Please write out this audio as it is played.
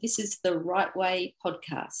This is the Right Way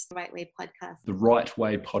Podcast. The Right Way Podcast. The Right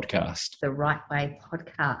Way Podcast. The Right Way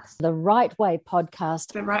Podcast. The Right Way Podcast.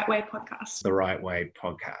 The Right Way Podcast. The Right Way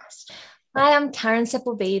Podcast. Hi, I'm Karyn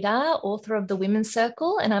Sepulveda, author of The Women's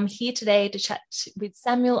Circle, and I'm here today to chat with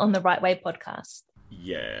Samuel on the Right Way Podcast.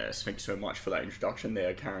 Yes, thank you so much for that introduction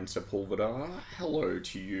there, Karyn Sepulveda. Hello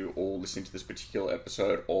to you all listening to this particular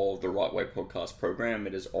episode of the Right Way Podcast program.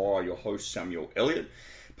 It is I, your host, Samuel Elliott.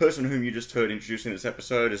 The person whom you just heard introducing this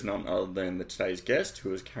episode is none other than today's guest,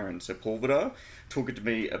 who is Karyn Sepulveda, talking to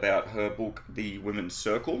me about her book, The Women's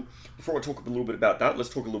Circle. Before I talk a little bit about that, let's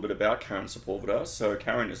talk a little bit about Karyn Sepulveda. So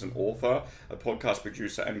Karyn is an author, a podcast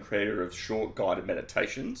producer, and creator of short guided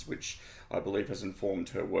meditations, which I believe has informed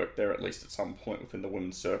her work there, at least at some point within the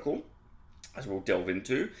Women's Circle, as we'll delve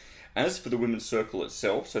into. As for the Women's Circle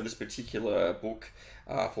itself, so this particular book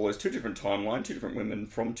follows two different timelines, two different women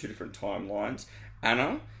from two different timelines.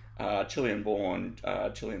 Anna, Chilean-born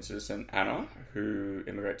Chilean citizen Anna, who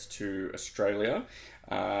immigrates to Australia.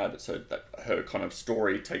 So that her kind of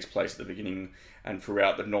story takes place at the beginning and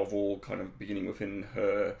throughout the novel, kind of beginning within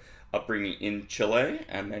her upbringing in Chile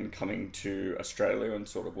and then coming to Australia and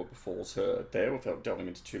sort of what befalls her there without delving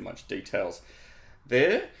into too much details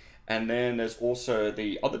there. And then there's also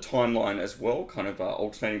the other timeline as well, kind of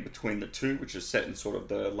alternating between the two, which is set in sort of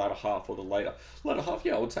the latter half or the later half,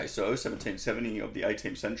 yeah, I would say so, 1770 of the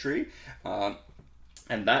 18th century.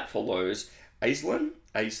 And that follows Aislinn,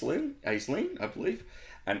 I believe.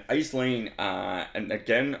 And Aislinn, and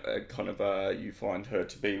again, you find her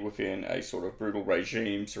to be within a sort of brutal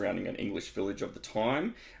regime surrounding an English village of the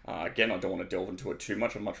time. Again, I don't want to delve into it too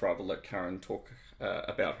much. I'd much rather let Karyn talk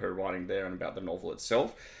about her writing there and about the novel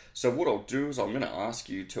itself. So what I'll do is I'm going to ask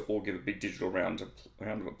you to all give a big digital round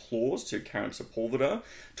of applause to Karyn Sepulveda,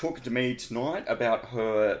 talking to me tonight about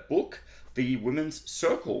her book, The Women's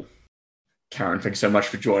Circle. Karyn, thanks so much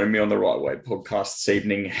for joining me on the Right Way Podcast this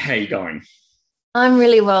evening. How are you going? I'm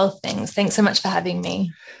really well, thanks. Thanks so much for having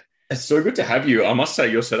me. It's so good to have you. I must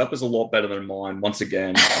say your setup is a lot better than mine. Once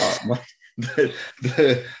again, the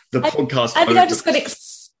podcast. I think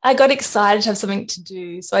I got excited to have something to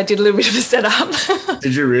do, so I did a little bit of a setup.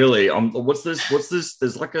 Did you really? What's this? There's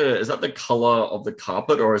is that the color of the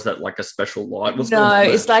carpet, or is that like a special light?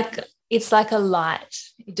 It's like a light.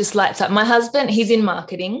 It just lights up. My husband, he's in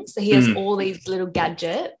marketing, so he has all these little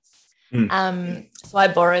gadgets. So I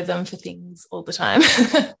borrow them for things all the time.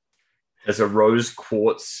 There's a rose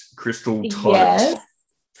quartz crystal type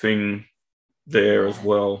thing there as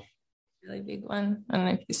well. Really big one. I don't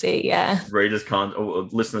know if you see, yeah. Readers can't, or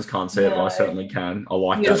listeners can't see it, but I certainly can. I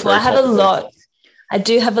like Beautiful. that. I have a lot. I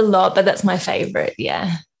do have a lot, but that's my favorite.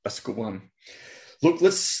 Yeah. That's a good one. Look,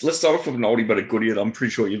 let's start off with an oldie but a goodie. I'm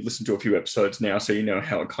pretty sure you've listened to a few episodes now, so you know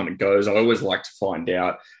how it kind of goes. I always like to find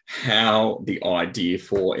out how the idea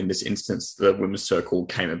for, in this instance, the Women's Circle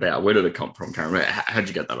came about. Where did it come from, Karyn? How did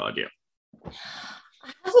you get that idea? I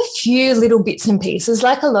have a few little bits and pieces.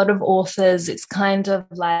 Like a lot of authors, it's kind of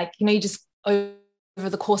like, you just over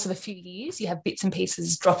the course of a few years, you have bits and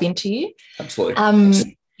pieces drop into you.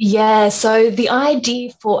 Absolutely. Yeah, so the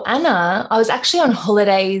idea for Anna, I was actually on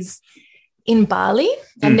holidays in Bali.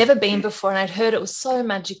 I'd never been before and I'd heard it was so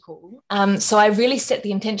magical. So I really set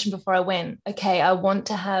the intention before I went, okay, I want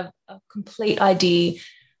to have a complete idea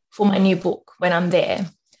for my new book when I'm there.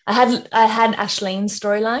 I had Ashleen's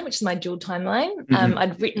storyline, which is my dual timeline.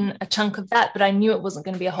 I'd written a chunk of that, but I knew it wasn't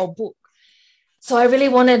going to be a whole book. So I really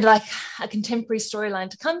wanted like a contemporary storyline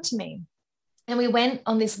to come to me. And we went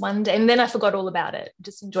on this one day, and then I forgot all about it,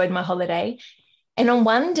 just enjoyed my holiday. And on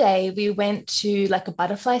one day we went to like a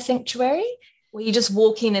butterfly sanctuary where you just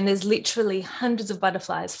walk in and there's literally hundreds of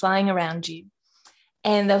butterflies flying around you.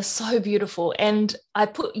 And they were so beautiful. And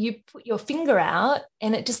you put your finger out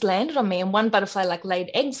and it just landed on me. And one butterfly like laid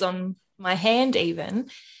eggs on my hand even.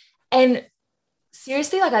 And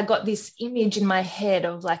seriously, like I got this image in my head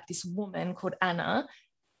of like this woman called Anna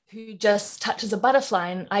who just touches a butterfly.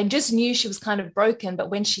 And I just knew she was kind of broken. But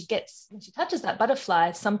when she touches that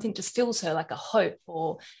butterfly, something just fills her, like a hope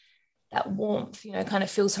or that warmth, kind of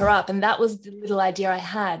fills her up. And that was the little idea I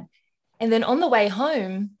had. And then on the way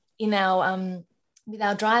home with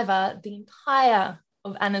our driver, the entire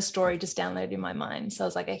of Anna's story just downloaded in my mind. So I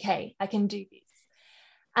was like, okay, I can do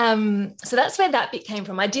this. So that's where that bit came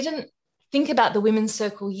from. I didn't think about the Women's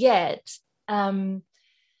Circle yet.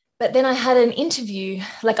 But then I had an interview,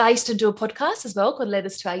 like I used to do a podcast as well called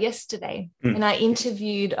Letters to Our Yesterday. And I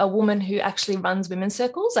interviewed a woman who actually runs women's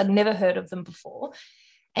circles. I'd never heard of them before.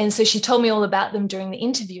 And so she told me all about them during the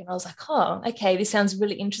interview. And I was like, oh, okay, this sounds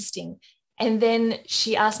really interesting. And then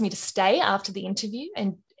she asked me to stay after the interview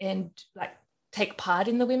and like take part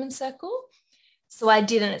in the Women's Circle. So I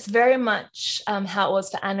did, and it's very much how it was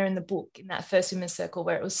for Anna in the book, in that first women's circle,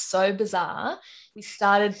 where it was so bizarre. We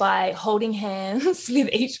started by holding hands with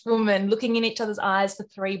each woman, looking in each other's eyes for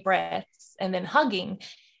 3 breaths, and then hugging.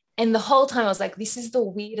 And the whole time I was like, this is the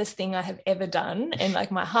weirdest thing I have ever done. And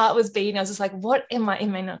like my heart was beating. I was just like, what am I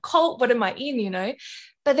in a cult? What am I in, you know?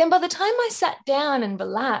 But then by the time I sat down and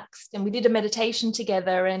relaxed, and we did a meditation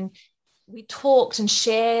together, and we talked and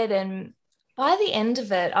shared, and by the end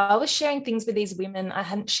of it, I was sharing things with these women I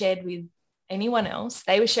hadn't shared with anyone else.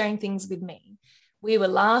 They were sharing things with me. We were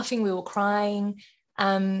laughing, we were crying.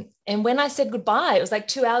 And when I said goodbye, it was like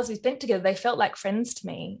 2 hours we spent together. They felt like friends to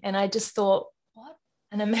me. And I just thought, what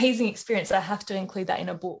an amazing experience. I have to include that in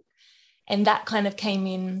a book. And that kind of came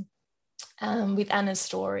in with Anna's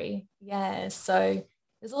story. Yeah, so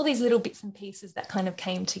there's all these little bits and pieces that kind of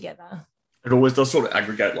came together. It always does sort of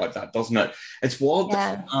aggregate like that, doesn't it? It's wild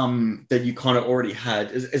that you kind of already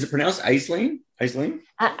had. Is it pronounced Aisling? Aisling?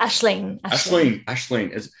 Aisling.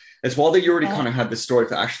 It's wild that you already kind of had the story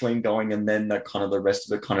for Aisling going, and then that kind of the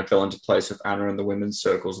rest of it kind of fell into place with Anna and the women's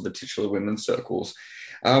circles, or the titular women's circles.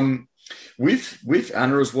 With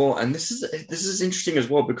Anna as well, and this is interesting as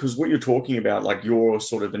well, because what you're talking about, like your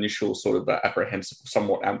sort of initial sort of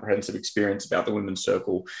somewhat apprehensive experience about the women's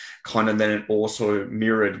circle, kind of then it also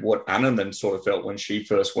mirrored what Anna then sort of felt when she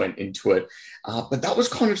first went into it. But that was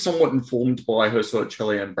kind of somewhat informed by her sort of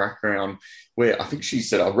Chilean background, where I think she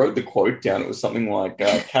said, I wrote the quote down, it was something like,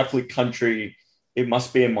 Catholic country, it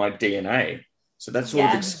must be in my DNA. So that sort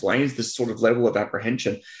of explains this sort of level of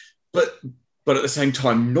apprehension. But at the same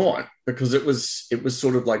time, not, because it was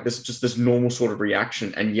sort of like this normal sort of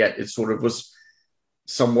reaction, and yet it sort of was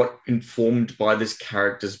somewhat informed by this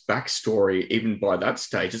character's backstory, even by that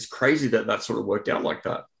stage. It's crazy that sort of worked out like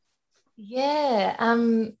that. Yeah,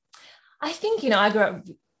 I think, I grew up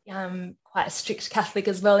quite a strict Catholic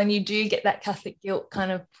as well, and you do get that Catholic guilt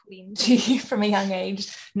kind of put into you from a young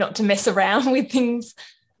age, not to mess around with things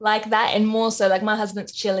like that. And more so, like, my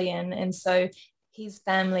husband's Chilean, and so his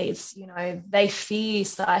families, they fear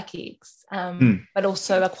psychics, but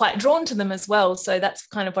also are quite drawn to them as well. So that's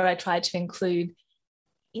kind of what I tried to include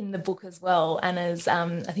in the book as well. Anna's,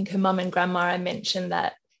 I think her mum and grandma, I mentioned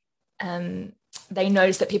that they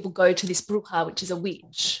noticed that people go to this bruja, which is a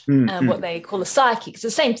witch, what they call a psychic. It's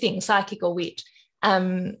the same thing, psychic or witch.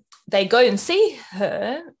 They go and see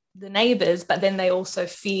her, the neighbours, but then they also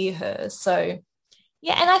fear her. So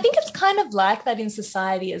yeah, and I think it's kind of like that in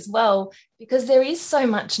society as well, because there is so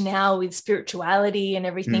much now with spirituality and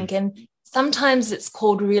everything, and sometimes it's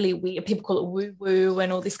called really weird. People call it woo-woo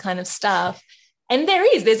and all this kind of stuff. And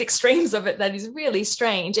there's extremes of it that is really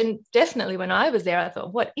strange. And definitely when I was there, I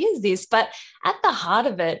thought, what is this? But at the heart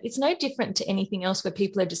of it, it's no different to anything else where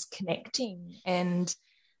people are just connecting. And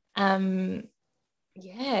like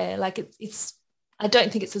it's I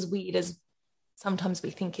don't think it's as weird as sometimes we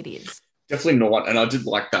think it is. Definitely not, and I did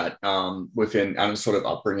like that within Anna's sort of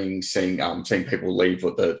upbringing, seeing people leave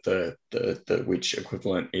what the witch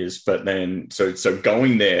equivalent is, but then so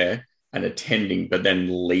going there and attending, but then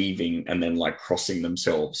leaving and then like crossing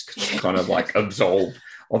themselves, kind of like absolve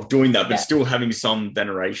of doing that, but still having some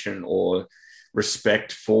veneration or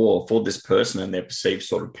respect for this person and their perceived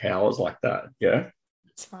sort of powers like that. Yeah,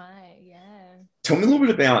 that's right. Yeah. Tell me a little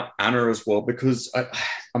bit about Anna as well, because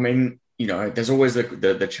I mean, there's always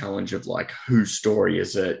the challenge of like, whose story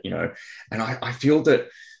is it, and I feel that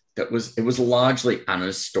it was largely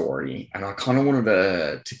Anna's story, and I kind of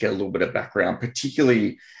wanted to get a little bit of background,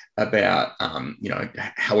 particularly about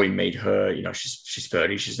how we meet her. She's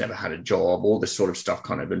 30, she's never had a job, all this sort of stuff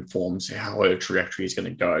kind of informs how her trajectory is going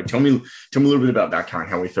to go. Tell me a little bit about that, Karyn,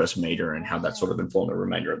 how we first meet her and how that sort of informed the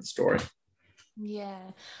remainder of the story.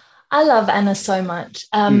 Yeah, I love Anna so much.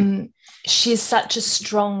 She's such a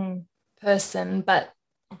strong person, but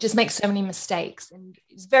just makes so many mistakes and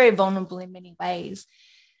is very vulnerable in many ways.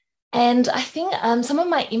 And I think some of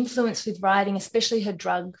my influence with writing, especially her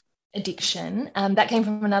drug addiction, that came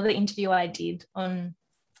from another interview I did on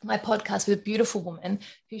my podcast with a beautiful woman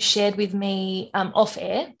who shared with me off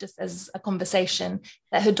air, just as a conversation,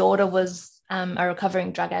 that her daughter was a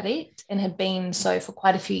recovering drug addict and had been so for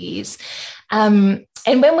quite a few years.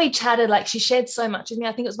 And when we chatted, like, she shared so much with me.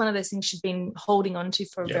 I think it was one of those things she'd been holding on to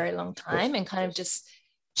for a very long time, and kind of just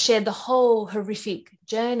shared the whole horrific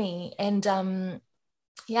journey. And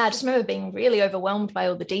I just remember being really overwhelmed by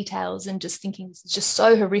all the details and just thinking, this is just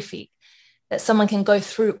so horrific that someone can go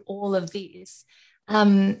through all of this.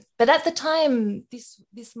 But at the time,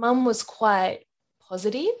 this mum was quite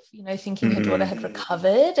positive, thinking her daughter had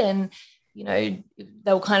recovered, and they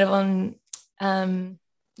were kind of on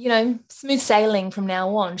smooth sailing from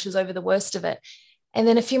now on. She was over the worst of it. And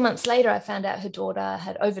then a few months later, I found out her daughter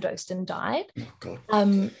had overdosed and died. Oh,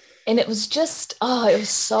 God. And it was just, it was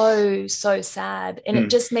so, so sad. And it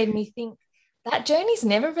just made me think that journey's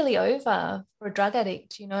never really over for a drug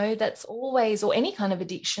addict, you know, that's always, or any kind of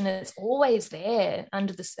addiction, it's always there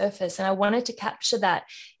under the surface. And I wanted to capture that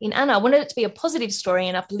in Anna. I wanted it to be a positive story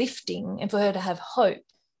and uplifting and for her to have hope.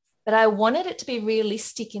 But I wanted it to be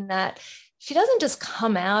realistic in that she doesn't just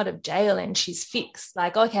come out of jail and she's fixed.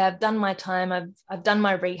 Like, okay, I've done my time. I've done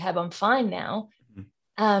my rehab. I'm fine now.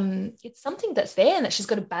 It's something that's there and that she's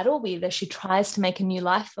got to battle with as she tries to make a new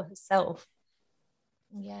life for herself.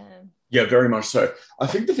 Yeah, very much so. I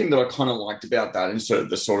think the thing that I kind of liked about that and so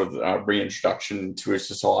the sort of reintroduction to a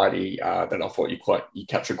society that I thought you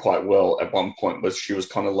captured quite well at one point was she was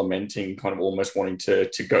kind of lamenting, kind of almost wanting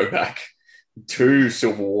to go back to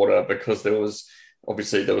Silverwater because there was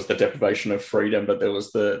the deprivation of freedom, but there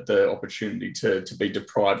was the opportunity to be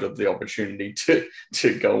deprived of the opportunity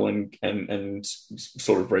to go and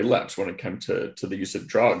sort of relapse when it came to the use of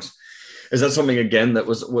drugs. Is that something again that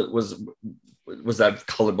was that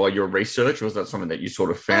colored by your research? Or was that something that you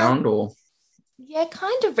sort of found or? Yeah,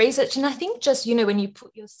 kind of research. And I think just, you know, when you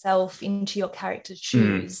put yourself into your character's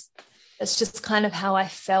shoes, that's just kind of how I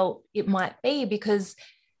felt it might be, because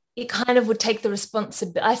it kind of would take the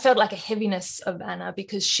responsibility. I felt like a heaviness of Anna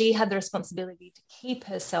because she had the responsibility to keep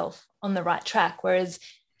herself on the right track. Whereas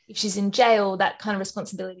if she's in jail, that kind of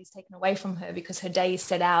responsibility is taken away from her because her day is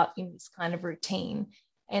set out in this kind of routine.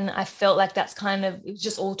 And I felt like it was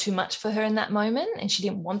just all too much for her in that moment. And she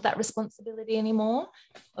didn't want that responsibility anymore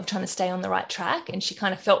of trying to stay on the right track. And she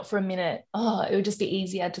kind of felt for a minute, it would just be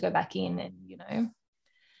easier to go back in and, you know,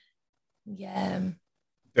 yeah.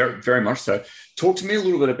 Very, very much so. Talk to me a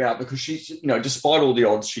little bit about, because she's, you know, despite all the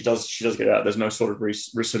odds, she does get out. There's no sort of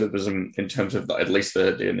recidivism in terms of at least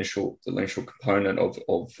the initial component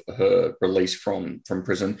of her release from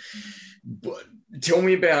prison. But tell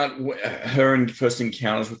me about her first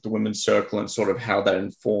encounters with the Women's Circle and sort of how that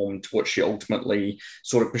informed what she ultimately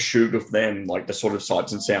sort of pursued with them, like the sort of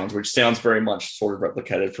sights and sounds, which sounds very much sort of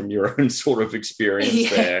replicated from your own sort of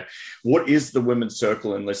experience there. What is the Women's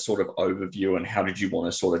Circle in this sort of overview, and how did you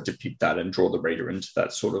want to sort of depict that and draw the reader into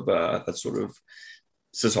that sort of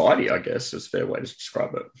society, I guess is a fair way to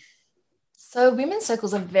describe it? So women's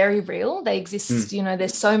circles are very real. They exist, you know,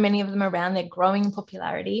 there's so many of them around. They're growing in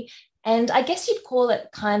popularity. And I guess you'd call it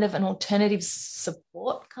kind of an alternative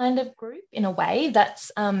support kind of group in a way.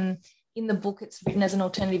 That's in the book, it's written as an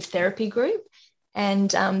alternative therapy group. And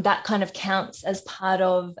that kind of counts as part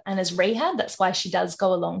of Anna's rehab. That's why she does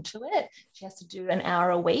go along to it. She has to do an hour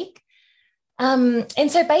a week. And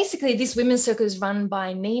so basically this women's circle is run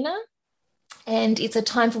by Nina, and it's a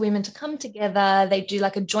time for women to come together. They do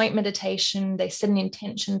like a joint meditation. They set an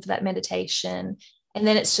intention for that meditation. And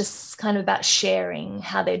then it's just kind of about sharing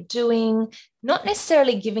how they're doing, not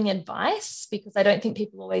necessarily giving advice, because I don't think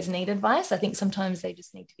people always need advice. I think sometimes they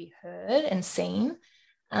just need to be heard and seen.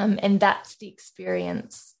 And that's the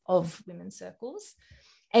experience of women's circles.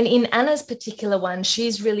 And in Anna's particular one,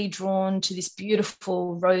 she's really drawn to this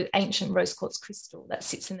beautiful ancient rose quartz crystal that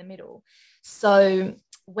sits in the middle. So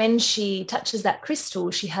when she touches that crystal,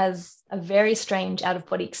 she has a very strange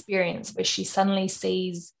out-of-body experience where she suddenly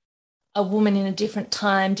sees a woman in a different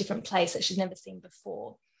time, different place that she's never seen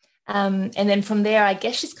before. And then from there, I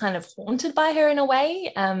guess she's kind of haunted by her in a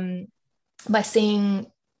way, by seeing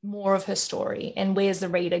more of her story. And we as the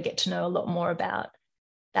reader get to know a lot more about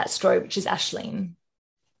that story, which is Ashleen.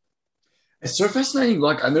 It's so fascinating.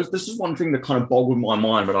 Like, and this is one thing that kind of boggled my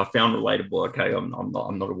mind, but I found relatable. Okay, I'm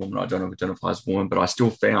not a woman. I don't identify as a woman, but I still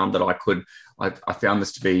found that I found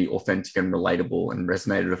this to be authentic and relatable and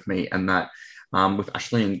resonated with me. And that with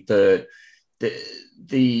Ashleen,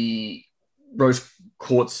 the rose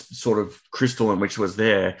quartz sort of crystal in which was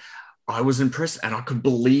there, I was impressed, and I could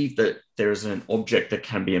believe that there is an object that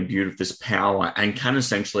can be imbued with this power and can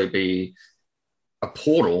essentially be a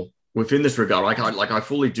portal within this regard. I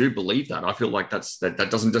fully do believe that. I feel like that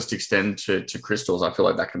doesn't just extend to crystals. I feel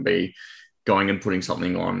like that can be going and putting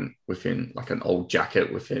something on within like an old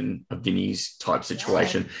jacket within a Vinnie's type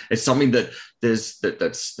situation. Yeah. It's something that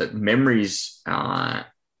that memories are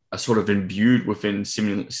sort of imbued within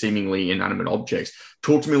seemingly inanimate objects.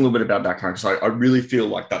 Talk to me a little bit about that, Karyn, because I really feel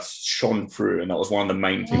like that's shone through, and that was one of the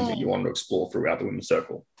main things that you wanted to explore throughout the Women's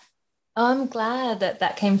Circle. I'm glad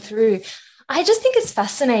that came through. I just think it's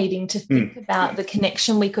fascinating to think about the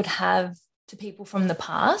connection we could have to people from the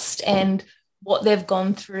past and what they've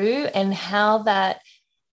gone through and how that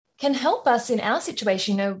can help us in our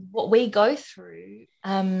situation. You know, what we go through,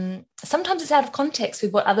 sometimes it's out of context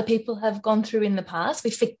with what other people have gone through in the past.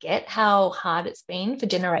 We forget how hard it's been for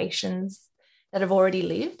generations that have already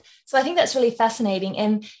lived. So I think that's really fascinating.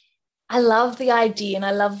 And I love the idea and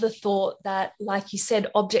I love the thought that, like you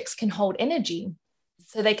said, objects can hold energy.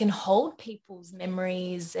 So they can hold people's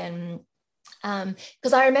memories. And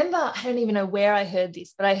because I remember, I don't even know where I heard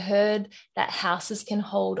this, but I heard that houses can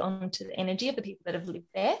hold on to the energy of the people that have lived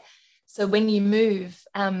there. So when you move,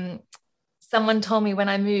 someone told me when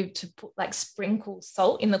I moved to put like sprinkle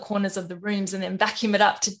salt in the corners of the rooms and then vacuum it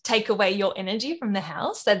up to take away your energy from the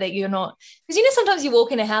house so that you're not, because you know, sometimes you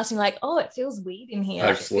walk in a house and you're like, oh, it feels weird in here.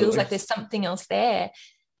 Like, it feels like there's something else there.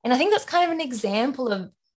 And I think that's kind of an example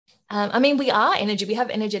of, I mean, we are energy. We have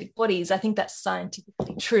energetic bodies. I think that's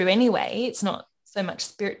scientifically true anyway. It's not so much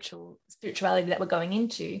spirituality that we're going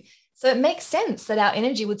into. So it makes sense that our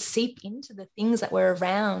energy would seep into the things that we're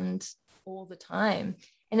around all the time.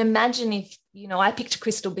 And imagine if, you know, I picked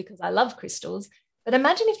crystal because I love crystals, but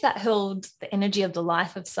imagine if that held the energy of the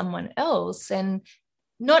life of someone else, and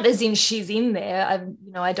not as in she's in there.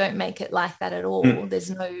 I don't make it like that at all. There's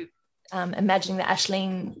no imagining that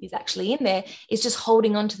Aisling is actually in there. It's just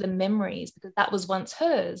holding on to the memories because that was once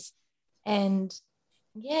hers. And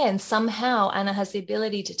somehow Anna has the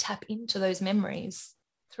ability to tap into those memories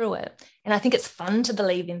through it. And I think it's fun to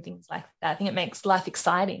believe in things like that. I think it makes life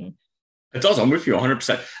exciting. It does. I'm with you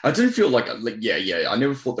 100%. I do feel like I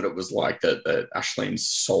never thought that it was like that Aisling's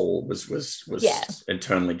soul was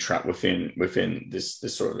internally trapped within this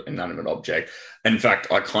sort of inanimate object. In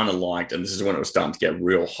fact, I kind of liked, and this is when it was starting to get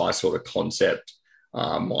real high sort of concept,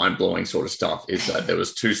 mind-blowing sort of stuff, is that there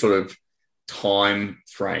was two sort of time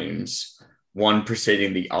frames, one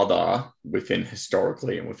preceding the other within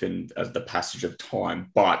historically and within the passage of time,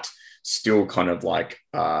 but still kind of like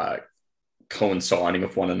coinciding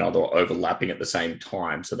with one another or overlapping at the same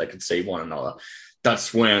time so they could see one another.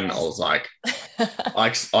 That's when I was like,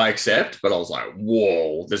 I accept, but I was like,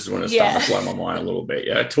 whoa, this is when it's starting to blow my mind a little bit.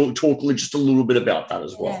 Yeah, talk just a little bit about that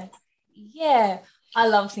as well. Yeah. I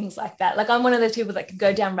love things like that. Like, I'm one of those people that could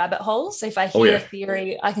go down rabbit holes. So if I hear a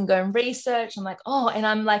theory, I can go and research. I'm like, and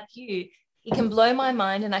I'm like you. It can blow my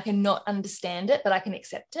mind and I can not understand it, but I can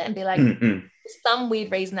accept it and be like, there's some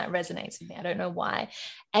weird reason that resonates with me. I don't know why.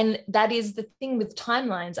 And that is the thing with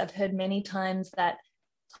timelines. I've heard many times that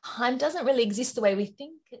time doesn't really exist the way we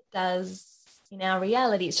think it does in our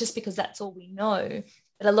reality. It's just because that's all we know.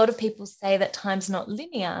 But a lot of people say that time's not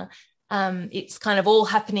linear. It's kind of all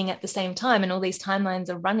happening at the same time and all these timelines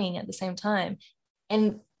are running at the same time.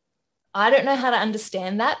 And I don't know how to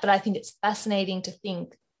understand that, but I think it's fascinating to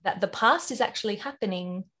think that the past is actually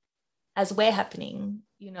happening as we're happening,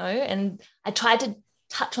 you know. And I tried to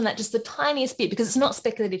touch on that just the tiniest bit because it's not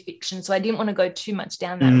speculative fiction, so I didn't want to go too much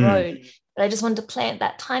down that road, but I just wanted to plant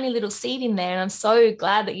that tiny little seed in there. And I'm so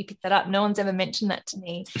glad that you picked that up. No one's ever mentioned that to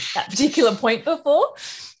me, that particular point before.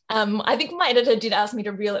 I think my editor did ask me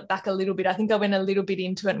to reel it back a little bit. I think I went a little bit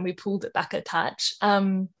into it and we pulled it back a touch.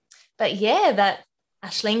 But yeah, that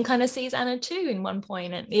Aisling kind of sees Anna too in one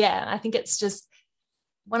point. And yeah, I think it's just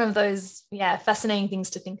one of those, fascinating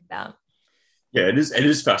things to think about. Yeah, it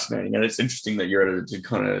is fascinating, and it's interesting that your editor did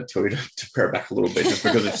kind of tell you to pare back a little bit, just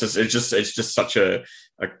because it's just such a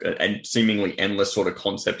seemingly endless sort of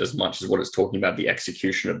concept, as much as what it's talking about. The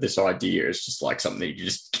execution of this idea is just like something that you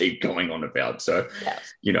just keep going on about. So,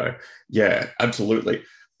 absolutely.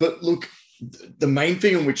 But look, the main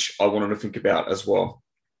thing in which I wanted to think about as well,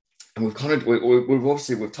 and we've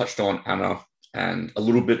touched on Anna and a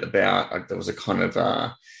little bit about, there was a kind of,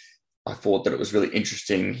 I thought that it was really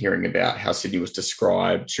interesting hearing about how Sydney was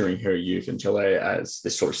described during her youth in Chile as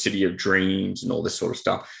this sort of city of dreams and all this sort of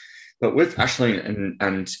stuff. But with Aisling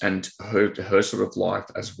and her sort of life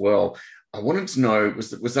as well, I wanted to know,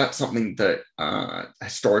 was that something that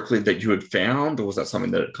historically that you had found, or was that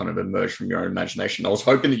something that kind of emerged from your own imagination? I was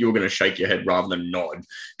hoping that you were going to shake your head rather than nod,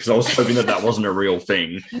 because I was hoping that wasn't a real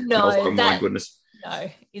thing. No, like, my goodness.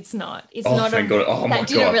 No, it's not. It's not. Thank God. Oh, that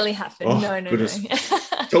didn't really happen. No.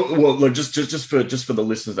 So, well, look, just for the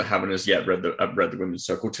listeners that haven't as yet read the Women's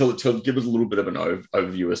Circle, give us a little bit of an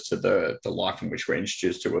overview as to the life in which we're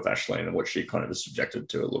introduced to with Aisling and what she kind of is subjected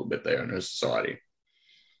to a little bit there in her society.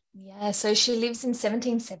 Yeah, so she lives in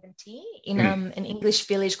 1770 in an English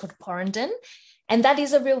village called Porrenden, and that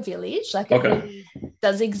is a real village. Like, it really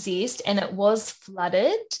does exist, and it was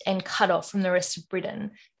flooded and cut off from the rest of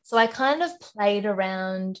Britain. So I kind of played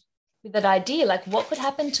around with that idea, like, what could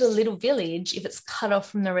happen to a little village if it's cut off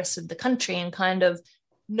from the rest of the country and kind of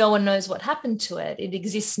no one knows what happened to it. It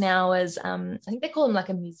exists now as, I think they call them like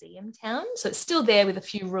a museum town. So it's still there with a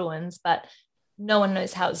few ruins, but no one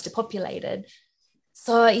knows how it's depopulated.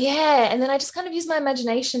 So, yeah, and then I just kind of used my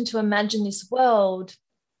imagination to imagine this world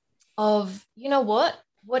of, you know what,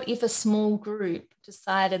 what if a small group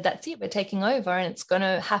decided that's it, we're taking over and it's going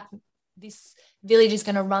to happen, this village is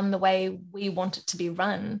going to run the way we want it to be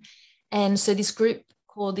run. And so this group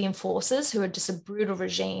called the Enforcers, who are just a brutal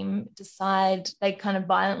regime, they kind of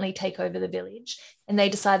violently take over the village, and they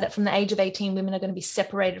decide that from the age of 18, women are going to be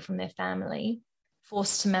separated from their family,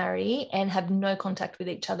 forced to marry, and have no contact with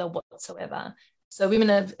each other whatsoever. So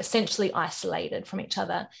women are essentially isolated from each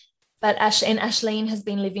other. But Ashleen has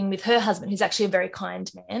been living with her husband, who's actually a very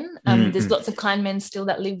kind man. There's lots of kind men still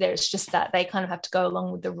that live there. It's just that they kind of have to go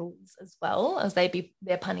along with the rules as well, as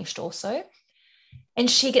they're punished also. And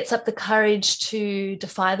she gets up the courage to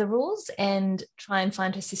defy the rules and try and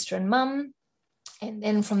find her sister and mum. And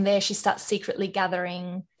then from there, she starts secretly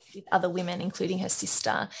gathering with other women, including her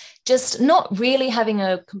sister, just not really having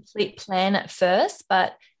a complete plan at first,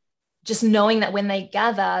 but just knowing that when they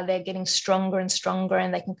gather, they're getting stronger and stronger,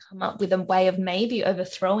 and they can come up with a way of maybe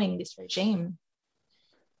overthrowing this regime.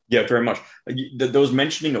 Yeah, very much. There was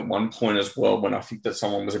mentioning at one point as well, when I think that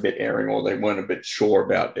someone was a bit erring, or they weren't a bit sure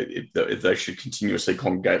about if they should continuously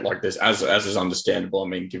congregate like this, as is understandable. I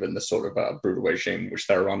mean, given the sort of brutal regime which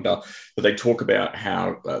they're under. But they talk about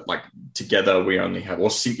how, like, together we only have,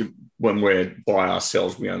 when we're by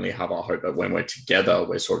ourselves, we only have our hope. But when we're together,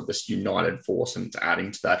 we're sort of this united force, and it's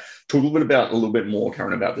adding to that. Talk a little bit more,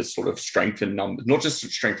 Karyn, about this sort of strength in numbers, not just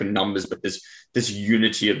strength in numbers, but this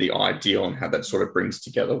unity of the ideal and how that sort of brings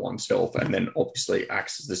together oneself and then obviously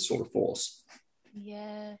acts as this sort of force.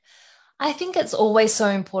 Yeah, I think it's always so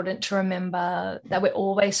important to remember that we're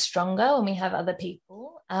always stronger when we have other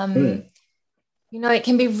people. You know, it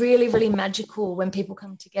can be really, really magical when people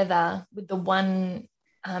come together with the one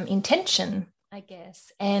intention, I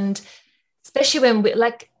guess. And especially when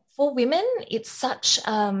for women, it's such,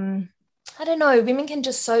 I don't know, women can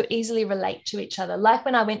just so easily relate to each other. Like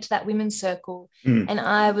when I went to that women's circle and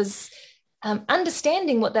I was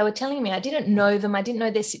understanding what they were telling me. I didn't know them. I didn't know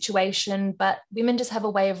their situation, but women just have a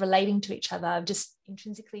way of relating to each other, of just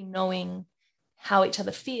intrinsically knowing how each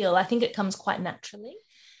other feel. I think it comes quite naturally.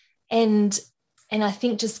 And I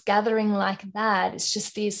think just gathering like that, it's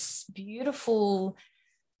just this beautiful,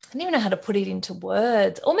 I don't even know how to put it into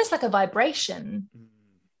words, almost like a vibration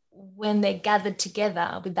when they're gathered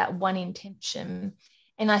together with that one intention.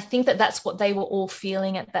 And I think that that's what they were all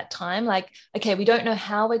feeling at that time. Like, okay, we don't know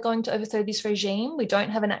how we're going to overthrow this regime. We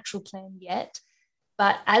don't have an actual plan yet.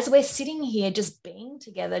 But as we're sitting here, just being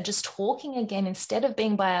together, just talking again, instead of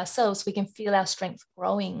being by ourselves, we can feel our strength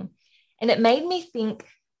growing. And it made me think,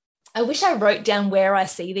 I wish I wrote down where I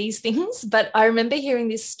see these things, but I remember hearing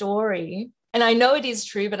this story, and I know it is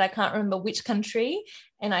true, but I can't remember which country,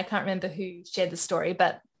 and I can't remember who shared the story,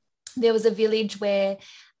 but there was a village where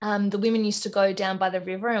the women used to go down by the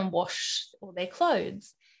river and wash all their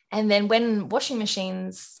clothes. And then when washing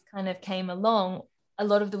machines kind of came along, a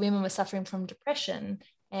lot of the women were suffering from depression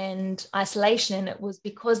and isolation. And it was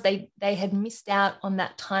because they had missed out on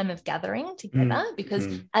that time of gathering together, because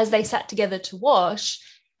as they sat together to wash,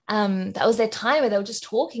 that was their time where they were just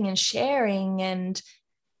talking and sharing. And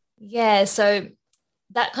yeah, so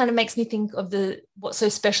that kind of makes me think of what's so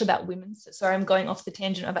special about women's. Sorry, I'm going off the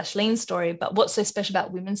tangent of Ashleen's story, but what's so special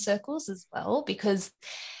about women's circles as well, because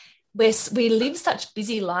we live such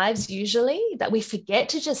busy lives usually that we forget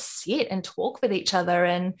to just sit and talk with each other,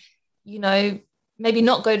 and, you know, maybe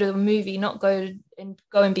not go to a movie, not go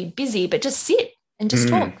and be busy, but just sit and just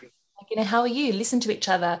talk. Like, you know, how are you? Listen to each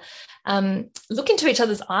other. Look into each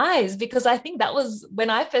other's eyes, because I think that was when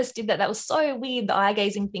I first did that was so weird, the eye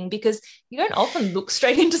gazing thing, because you don't often look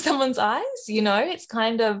straight into someone's eyes, you know, it's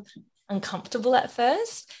kind of uncomfortable at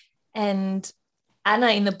first. And Anna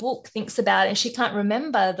in the book thinks about it, and she can't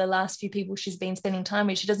remember the last few people she's been spending time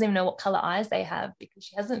with. She doesn't even know what color eyes they have, because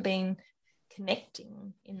she hasn't been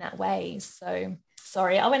connecting in that way. So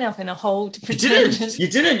sorry, I went off in a whole different tangent. You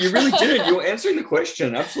really didn't. You were answering the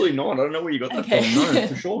question. Absolutely not. I don't know where you got that from. No,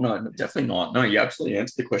 for sure. No, definitely not. No, you absolutely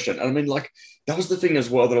answered the question. I mean, like, that was the thing as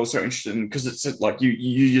well that I was so interested in, because it's like you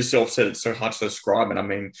yourself said it's so hard to describe. And I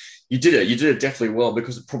mean, you did it definitely well,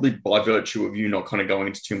 because probably by virtue of you not kind of going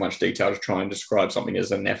into too much detail to try and describe something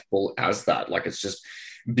as ineffable as that. Like, it's just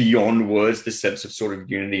beyond words, this sense of sort of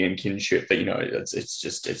unity and kinship that, you know, it's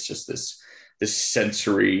just this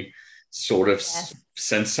sensory sort of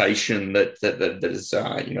sensation that is,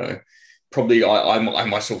 you know, probably I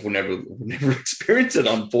myself will never experience it,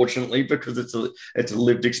 unfortunately, because it's a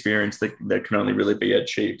lived experience that can only really be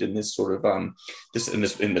achieved in this sort of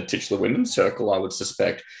in the titular women's circle, I would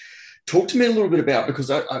suspect. Talk to me a little bit about,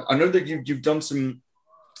 because I know that you've done some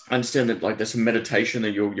I understand that like there's some meditation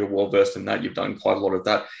that you're well versed in that. You've done quite a lot of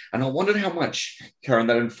that, and I wondered how much, Karyn,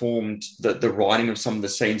 that informed the writing of some of the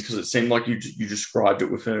scenes, because it seemed like you described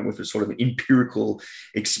it with a sort of an empirical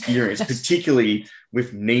experience, particularly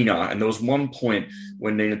with Nina. And there was one point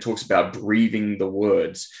when Nina talks about breathing the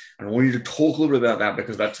words, and I want you to talk a little bit about that,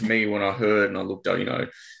 because that to me, when I heard and I looked at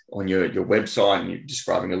on your website and you're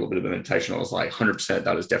describing a little bit of meditation, I was like 100%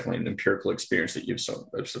 that is definitely an empirical experience that you've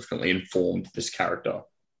subsequently informed this character.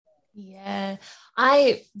 Yeah,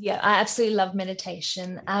 I absolutely love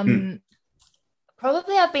meditation.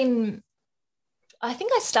 Probably I think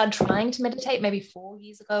I started trying to meditate maybe 4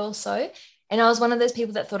 years ago or so. And I was one of those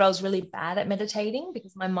people that thought I was really bad at meditating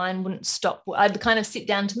because my mind wouldn't stop. I'd kind of sit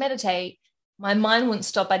down to meditate. My mind wouldn't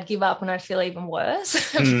stop. I'd give up and I'd feel even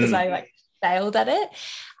worse because I like failed at it.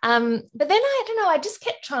 But then I don't know, I just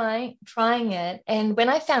kept trying it. And when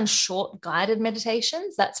I found short guided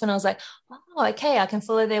meditations, that's when I was like, oh, okay, I can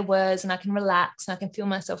follow their words and I can relax and I can feel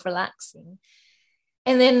myself relaxing.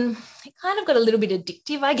 And then it kind of got a little bit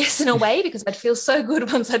addictive, I guess, in a way, because I'd feel so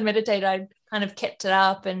good once I'd meditated. I kind of kept it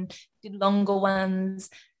up and did longer ones.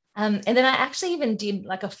 And then I actually even did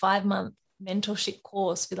like a 5-month mentorship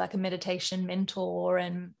course with like a meditation mentor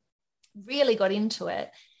and really got into it.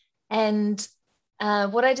 And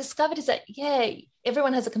what I discovered is that,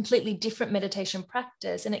 everyone has a completely different meditation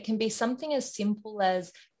practice. And it can be something as simple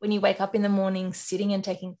as when you wake up in the morning, sitting and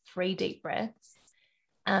taking 3 deep breaths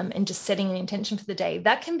and just setting an intention for the day.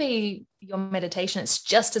 That can be your meditation. It's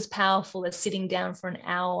just as powerful as sitting down for an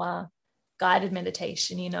hour guided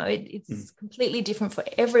meditation. It's completely different for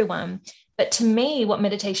everyone. But to me, what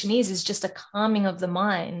meditation is just a calming of the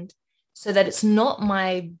mind so that it's not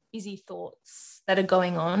my busy thoughts that are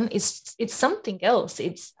going on. It's something else.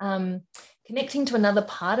 It's connecting to another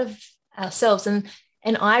part of ourselves. And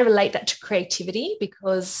I relate that to creativity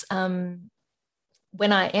because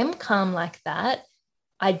when I am calm like that,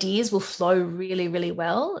 ideas will flow really, really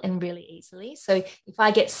well and really easily. So if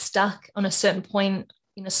I get stuck on a certain point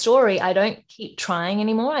in a story, I don't keep trying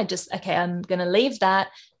anymore. I just, I'm going to leave that.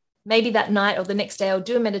 Maybe that night or the next day I'll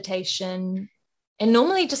do a meditation. And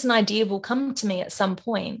normally just an idea will come to me at some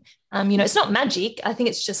point. It's not magic. I think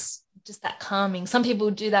it's just that calming. Some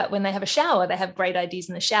people do that when they have a shower. They have great ideas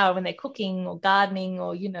in the shower when they're cooking or gardening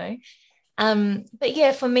or. But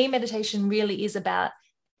yeah, for me, meditation really is about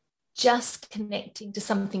just connecting to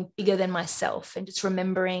something bigger than myself and just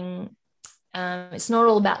remembering it's not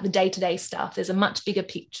all about the day-to-day stuff. There's a much bigger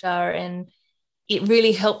picture, and it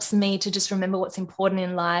really helps me to just remember what's important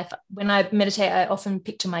in life. When I meditate, I often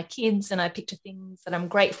picture my kids and I picture things that I'm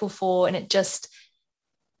grateful for. And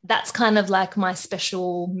that's kind of like my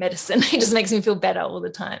special medicine. It just makes me feel better all the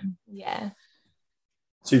time. Yeah.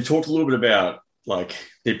 So you've talked a little bit about like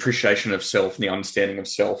the appreciation of self and the understanding of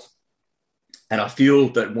self. And I feel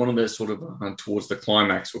that one of the sort of towards the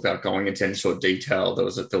climax, without going into any sort of detail, there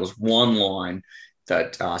was one line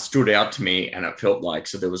that stood out to me, and it felt like,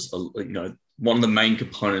 so there was one of the main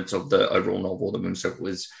components of the overall novel, The Moon Circle,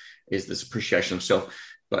 is this appreciation of self.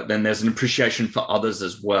 But then there's an appreciation for others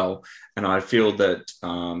as well. And I feel that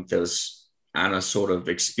Anna sort of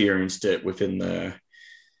experienced it within the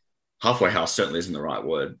halfway house, certainly isn't the right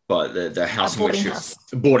word, but the house in which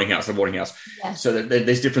the boarding house. Yeah. So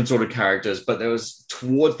there's different sort of characters, but there was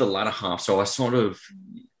towards the latter half. So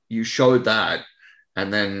you showed that.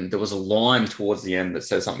 And then there was a line towards the end that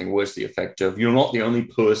says something worse to the effect of, you're not the only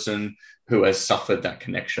person who has suffered that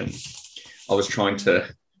connection. I was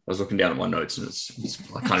looking down at my notes and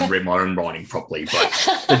I can't even read my own writing properly,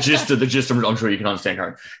 but the gist, I'm sure you can understand,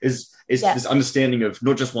 Karyn, is this understanding of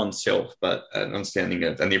not just oneself, but an understanding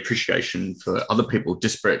of and the appreciation for other people,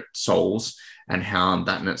 disparate souls, and how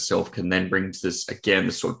that in itself can then bring to this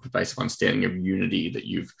sort of pervasive understanding of unity that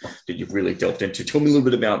you've really delved into. Tell me a little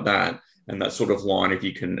bit about that. And that sort of line, if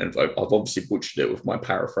you can, and I've obviously butchered it with my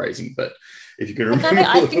paraphrasing, but if you can remember.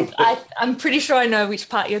 I'm pretty sure I know which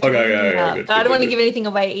part you're talking about, but I don't want to give anything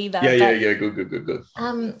away either. Yeah, good.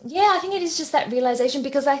 I think it is just that realization,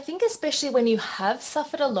 because I think especially when you have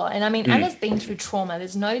suffered a lot, and I mean, Anna's been through trauma.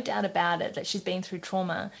 There's no doubt about it that she's been through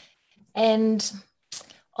trauma. And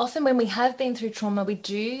often when we have been through trauma, we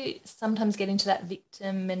do sometimes get into that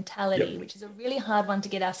victim mentality, which is a really hard one to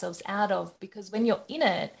get ourselves out of, because when you're in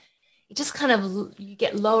it, it just kind of, you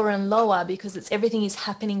get lower and lower because everything is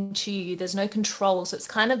happening to you. There's no control. So it's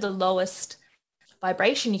kind of the lowest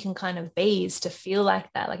vibration you can kind of be, is to feel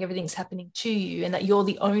like that, like everything's happening to you and that you're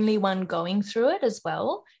the only one going through it as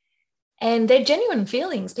well. And they're genuine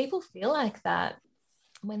feelings. People feel like that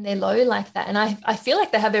when they're low like that. And I feel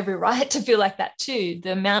like they have every right to feel like that too.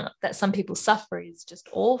 The amount that some people suffer is just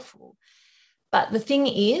awful. But the thing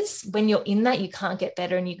is, when you're in that, you can't get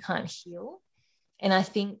better and you can't heal. And I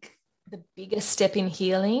think the biggest step in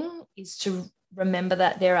healing is to remember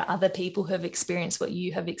that there are other people who have experienced what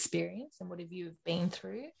you have experienced and what you have been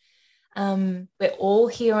through. We're all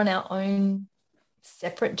here on our own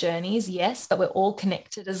separate journeys, yes, but we're all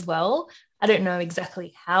connected as well. I don't know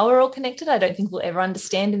exactly how we're all connected. I don't think we'll ever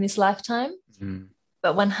understand in this lifetime.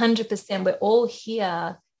 But 100% we're all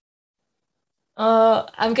here. Oh,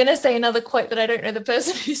 I'm going to say another quote, but I don't know the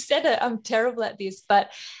person who said it. I'm terrible at this.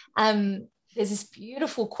 But there's this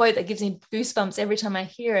beautiful quote that gives me goosebumps every time I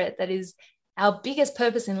hear it. That is, our biggest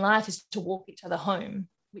purpose in life is to walk each other home,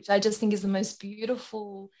 which I just think is the most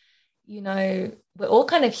beautiful. We're all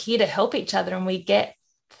kind of here to help each other, and we get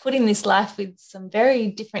put in this life with some very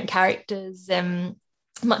different characters,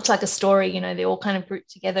 much like a story, they all kind of group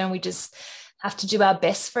together, and we just have to do our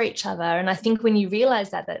best for each other. And I think when you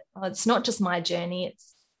realize that it's not just my journey,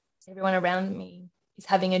 it's everyone around me is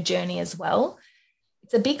having a journey as well.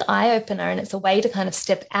 It's a big eye opener, and it's a way to kind of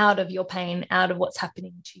step out of your pain, out of what's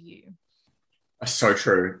happening to you. That's so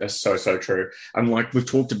true. That's so true. And like we've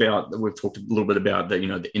talked a little bit about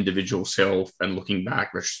the individual self and looking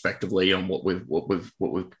back retrospectively on what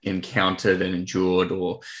we've encountered and endured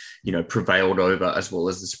or prevailed over, as well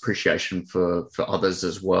as this appreciation for others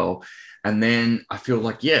as well. And then I feel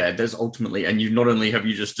like, there's ultimately, and not only have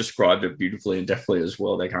you just described it beautifully and deftly as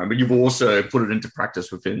well, Karyn, but you've also put it into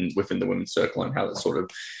practice within the women's circle, and how it sort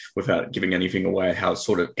of, without giving anything away, how it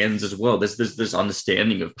sort of ends as well. There's this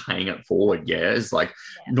understanding of paying it forward. It's like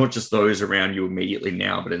not just those around you immediately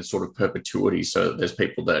now, but in sort of perpetuity. So there's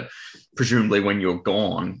people that presumably when you're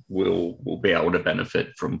gone will be able to benefit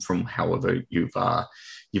from however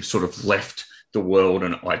you've sort of left the world,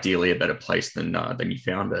 and ideally a better place than you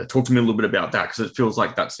found it. Talk to me a little bit about that, because it feels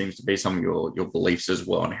like that seems to be some of your beliefs as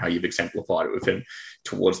well, and how you've exemplified it within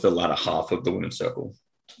towards the latter half of the women's circle.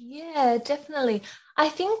 Yeah, definitely. I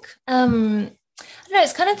think I don't know,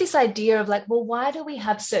 it's kind of this idea of like, well, why do we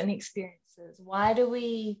have certain experiences? Why do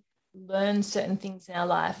we learn certain things in our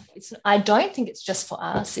life? I don't think it's just for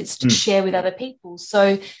us, it's to share with other people.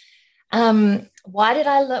 So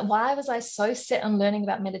why was I so set on learning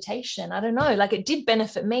about meditation? I don't know, like it did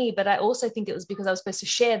benefit me, but I also think it was because I was supposed to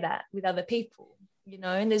share that with other people,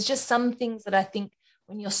 and there's just some things that I think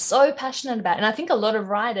when you're so passionate about, and I think a lot of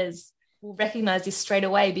writers will recognize this straight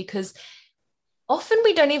away, because often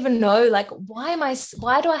we don't even know, like, why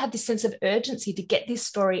do I have this sense of urgency to get this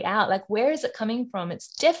story out? Like, where is it coming from? It's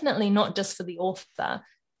definitely not just for the author,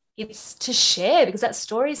 it's to share, because that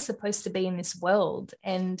story is supposed to be in this world.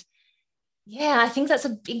 And I think that's a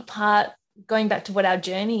big part, going back to what our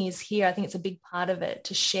journey is here. I think it's a big part of it,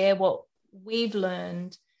 to share what we've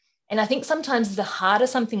learned. And I think sometimes the harder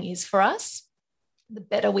something is for us, the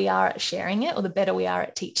better we are at sharing it, or the better we are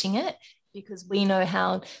at teaching it, because we know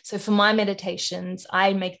how. So for my meditations,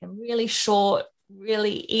 I make them really short,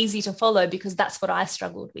 really easy to follow, because that's what I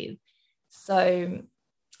struggled with. So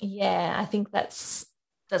I think that's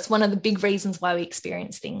one of the big reasons why we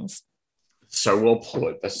experience things. So well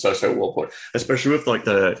put. That's so well put. Especially with like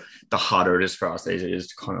the harder it is for us these days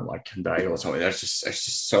to kind of like convey or something. It's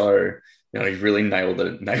just so, you really nailed it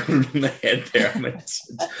on the head there. I mean,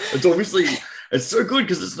 it's obviously, it's so good,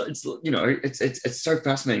 because it's so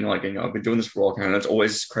fascinating. Like, I've been doing this for a while, and it's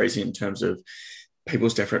always crazy in terms of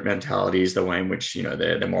people's different mentalities, the way in which,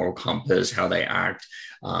 their moral compass, how they act.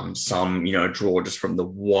 Some, draw just from the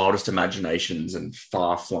wildest imaginations and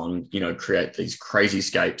far-flung, create these crazy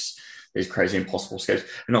escapes, these crazy impossible escapes.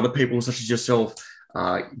 And other people, such as yourself,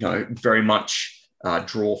 very much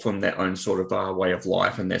draw from their own sort of way of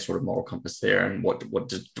life and their sort of moral compass there, and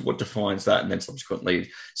what defines that, and then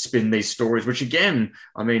subsequently spin these stories, which again,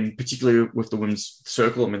 I mean, particularly with the women's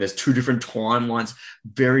circle, I mean, there's two different timelines,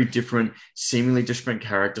 very different, seemingly different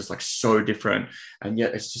characters, like so different, and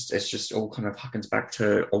yet it's just all kind of harkens back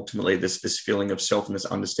to ultimately this feeling of self and this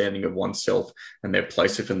understanding of oneself and their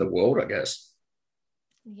place within the world, I guess.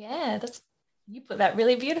 Yeah, you put that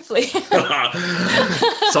really beautifully.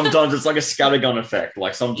 Sometimes it's like a scattergun effect.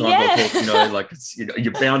 Like sometimes I'll talk, like it's,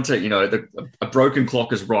 you're bound to, a broken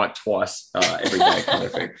clock is right twice every day kind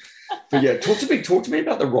of thing. But talk to me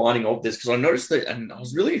about the writing of this, because I noticed that, and I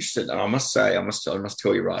was really interested. And I must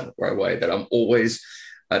tell you right away that I'm always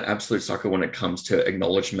an absolute sucker when it comes to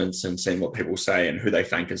acknowledgements and seeing what people say and who they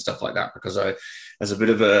thank and stuff like that, because I, as a bit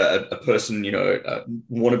of a person,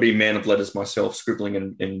 want to be man of letters myself,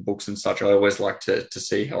 scribbling in books and such, I always like to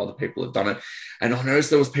see how other people have done it. And I noticed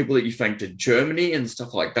there was people that you thanked in Germany and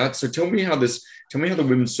stuff like that. So tell me how the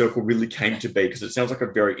women's circle really came to be, because it sounds like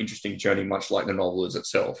a very interesting journey, much like the novel is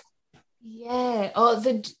itself. Yeah. Oh,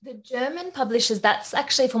 the German publishers, that's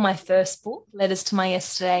actually for my first book, Letters to My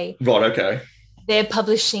Yesterday. Right, okay. They're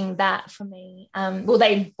publishing that for me. Well,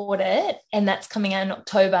 they bought it, and that's coming out in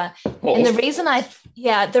October. Oh, and awesome.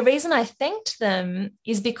 the reason I thanked them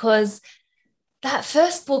is because that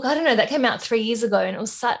first book, I don't know, that came out 3 years ago, and it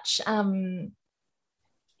was such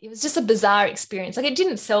it was just a bizarre experience. Like, it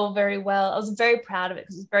didn't sell very well. I was very proud of it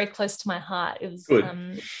because it was very close to my heart. It was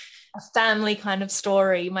a family kind of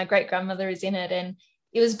story. My great grandmother is in it, and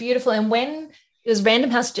it was beautiful. And when it was Random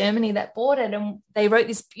House Germany that bought it, and they wrote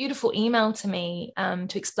this beautiful email to me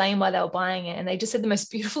to explain why they were buying it. And they just said the most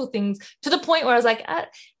beautiful things, to the point where I was like,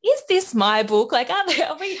 is this my book? Like,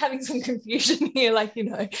 are we having some confusion here? Like,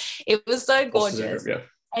 it was so gorgeous. Yeah.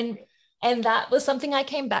 And that was something I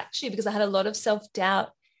came back to because I had a lot of self-doubt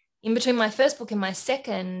in between my first book and my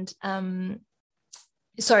second. In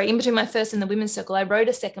between my first and the Women's Circle, I wrote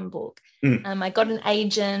a second book. I got an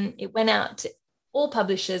agent. It went out to all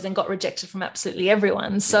publishers and got rejected from absolutely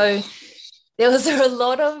everyone. So there was a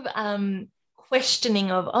lot of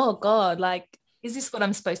questioning of, oh God, like, is this what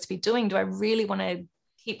I'm supposed to be doing? Do I really want to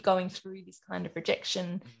keep going through this kind of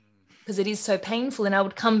rejection? Because it is so painful. And I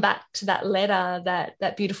would come back to that letter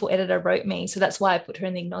that beautiful editor wrote me. So that's why I put her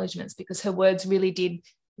in the acknowledgements, because her words really did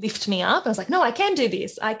lift me up. I was like, no, I can do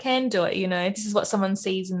this. I can do it. This is what someone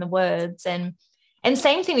sees in the words. And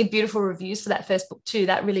same thing with beautiful reviews for that first book too.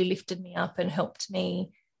 That really lifted me up and helped me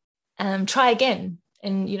try again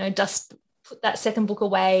and, just put that second book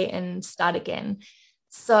away and start again.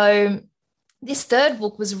 So this third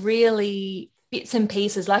book was really bits and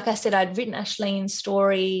pieces. Like I said, I'd written Ashleen's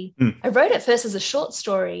story. I wrote it first as a short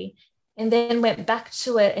story and then went back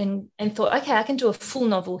to it and thought, okay, I can do a full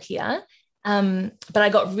novel here. But I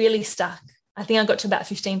got really stuck. I think I got to about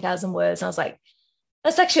 15,000 words. And I was like,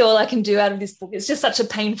 that's actually all I can do out of this book. It's just such a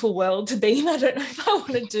painful world to be in. I don't know if I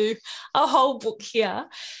want to do a whole book here.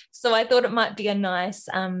 So I thought it might be a nice,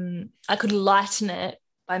 I could lighten it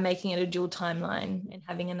by making it a dual timeline and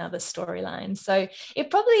having another storyline. So it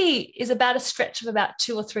probably is about a stretch of about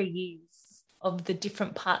 2 or 3 years of the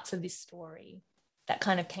different parts of this story that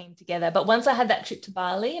kind of came together. But once I had that trip to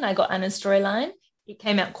Bali and I got Anna's storyline, it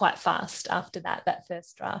came out quite fast after that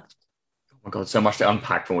first draft. Oh my God, so much to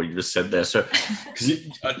unpack from what you just said there. So, because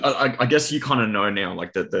I guess you kind of know now,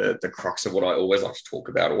 like the crux of what I always like to talk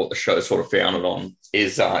about, or what the show is sort of founded on,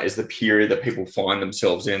 is the period that people find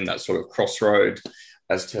themselves in, that sort of crossroad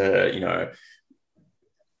as to,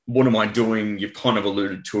 what am I doing? You've kind of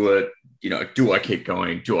alluded to it. Do I keep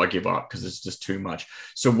going? Do I give up? Because it's just too much.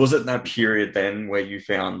 So was it that period then where you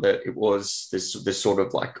found that it was this sort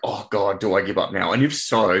of like, oh God, do I give up now? And if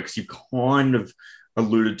so, because you kind of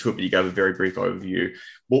alluded to it, but you gave a very brief overview,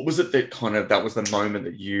 what was it that was the moment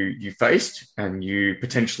that you faced and you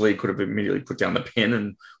potentially could have immediately put down the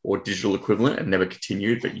pen or digital equivalent and never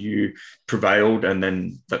continued, but you prevailed, and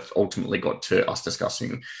then that ultimately got to us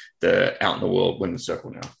discussing the Out in the World Women's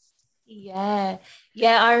Circle now? Yeah,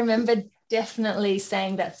 I remember definitely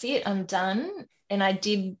saying, that's it, I'm done. And I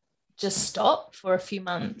did just stop for a few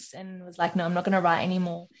months and was like, no, I'm not going to write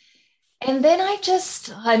anymore. And then I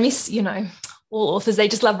miss, all authors, they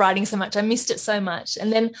just love writing so much. I missed it so much.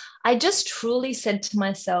 And then I just truly said to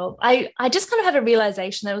myself, I just kind of had a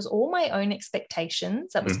realization that it was all my own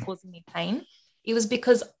expectations that was causing me pain. It was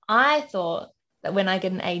because I thought that when I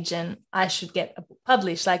get an agent, I should get a book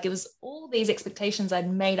published. Like, it was all these expectations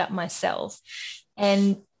I'd made up myself.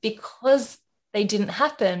 And because they didn't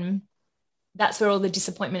happen, that's where all the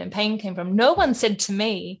disappointment and pain came from. No one said to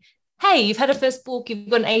me, hey, you've had a first book, you've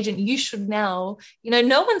got an agent, you should now,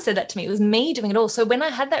 no one said that to me. It was me doing it all. So when I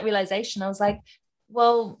had that realization, I was like,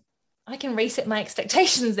 well, I can reset my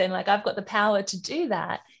expectations then. Like, I've got the power to do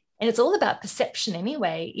that. And it's all about perception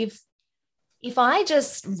anyway. If I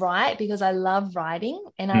just write because I love writing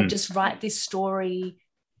and I just write this story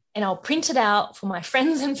and I'll print it out for my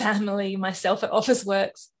friends and family, myself at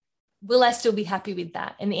Officeworks, will I still be happy with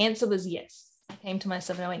that? And the answer was yes. I came to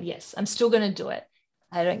myself and I went, yes, I'm still going to do it.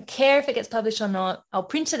 I don't care if it gets published or not. I'll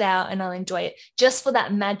print it out and I'll enjoy it, just for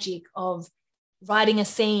that magic of writing a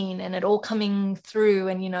scene and it all coming through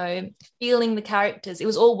and, feeling the characters. It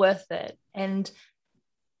was all worth it. And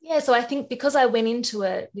yeah, so I think because I went into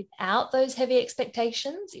it without those heavy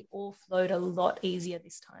expectations, it all flowed a lot easier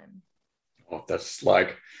this time. Oh, that's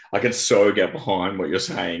like, I can so get behind what you're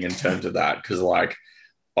saying in terms of that, because like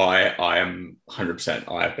I am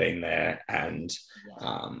 100%, I have been there and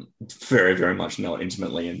very, very much know it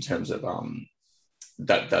intimately in terms of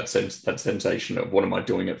that sensation of what am I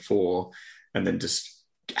doing it for, and then just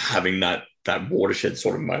having that watershed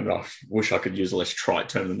sort of moment. I wish I could use a less trite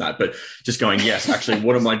term than that, but just going, yes, actually,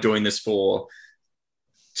 what am I doing this for?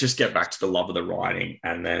 just get back to the love of the writing,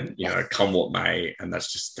 and then come what may, and that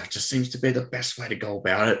just seems to be the best way to go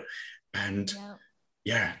about it. And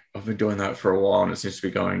yeah, I've been doing that for a while, and it seems to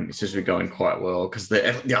be going quite well, because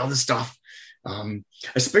the other stuff,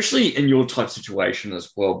 especially in your type situation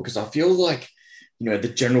as well, because I feel like the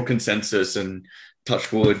general consensus, and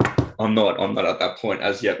touch wood, I'm not at that point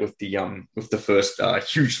as yet with the first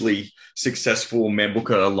hugely successful Man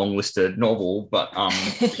Booker long listed novel, but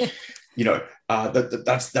that's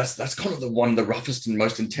kind of the roughest and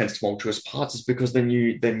most intense, tumultuous parts, is because then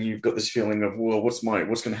you've got this feeling of, well, what's going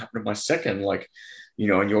to happen to my second, and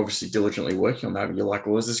you're obviously diligently working on that, but you're like,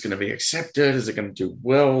 well, is this going to be accepted? Is it going to do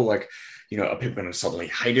well? Are people going to suddenly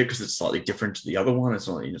hate it because it's slightly different to the other one? It's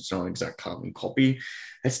not an exact carbon copy.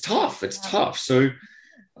 It's tough. It's tough. So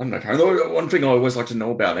I don't know, Karyn. One thing I always like to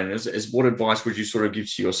know about then is what advice would you sort of give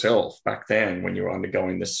to yourself back then when you were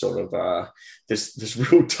undergoing this sort of this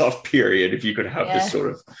real tough period? If you could have this sort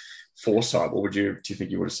of foresight, what do you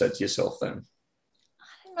think you would have said to yourself then?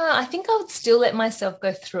 I don't know. I think I would still let myself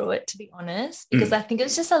go through it, to be honest, because I think it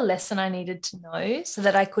was just a lesson I needed to know, so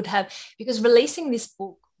that I could have, because releasing this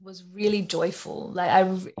book was really joyful.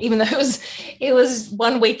 Even though it was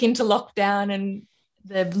 1 week into lockdown and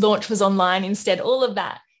the launch was online instead, all of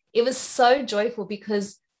that, it was so joyful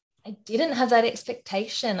because I didn't have that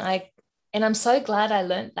expectation. And I'm so glad I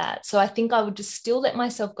learned that. So I think I would just still let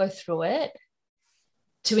myself go through it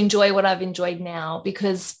to enjoy what I've enjoyed now,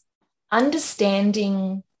 because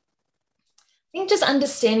understanding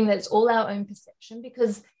that it's all our own perception,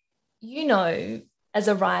 because as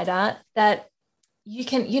a writer that you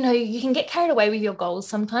can get carried away with your goals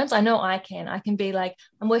sometimes. I know I can be like,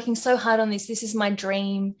 I'm working so hard on this is my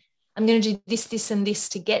dream, I'm going to do this and this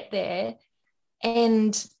to get there,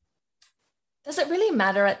 and does it really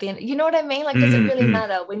matter at the end? You know what I mean? Does it really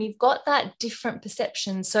matter when you've got that different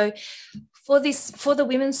perception? So for the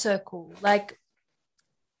women's circle,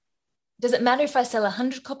 does it matter if I sell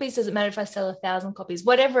 100 copies? Does it matter if I sell 1,000 copies?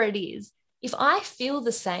 Whatever it is, if I feel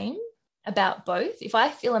the same about both, if I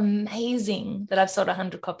feel amazing that I've sold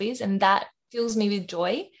 100 copies and that fills me with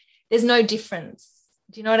joy, there's no difference.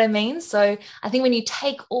 Do you know what I mean? So I think when you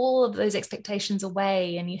take all of those expectations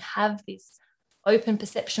away and you have this open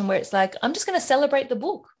perception where it's like, I'm just going to celebrate the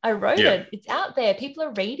book. I wrote it. It's out there. People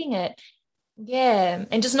are reading it. Yeah.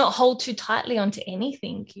 And just not hold too tightly onto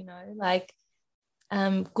anything,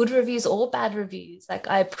 good reviews or bad reviews.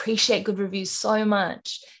 I appreciate good reviews so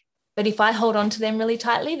much. But if I hold on to them really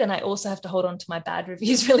tightly, then I also have to hold on to my bad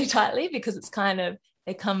reviews really tightly, because it's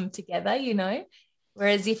they come together,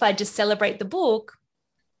 Whereas if I just celebrate the book,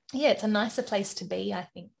 it's a nicer place to be, I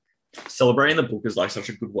think. Celebrating the book is such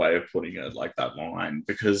a good way of putting it, that line,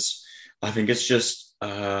 because I think it's just,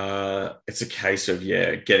 it's a case of,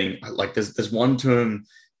 getting, there's one term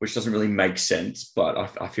which doesn't really make sense, but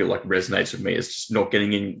I feel like resonates with me, is just not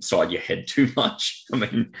getting inside your head too much. I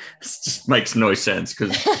mean, it just makes no sense,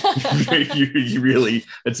 because you really,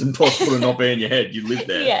 it's impossible to not be in your head. You live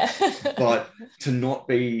there. Yeah. But to not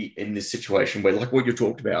be in this situation where, what you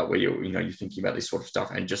talked about, where you're thinking about this sort of stuff,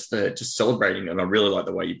 and just celebrating, and I really like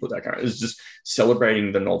the way you put that, Karyn, is just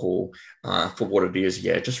celebrating the novel for what it is.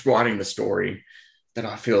 Yeah, just writing the story that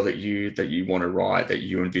I feel that you want to write, that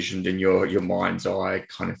you envisioned in your mind's eye,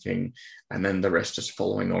 kind of thing, and then the rest just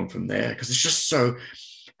following on from there. Because it's just so,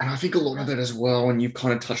 and I think a lot of it as well, and you've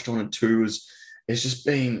kind of touched on it too, is just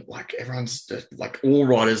being everyone's all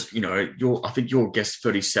writers. I think you're guest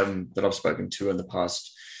 37 that I've spoken to in the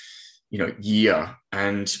past year,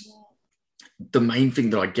 and the main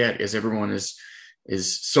thing that I get is everyone is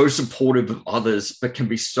so supportive of others, but can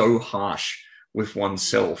be so harsh with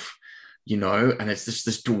oneself. And it's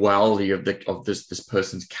this duality of this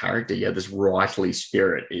person's character. Yeah, this writerly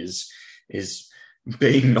spirit is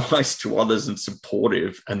being nice to others and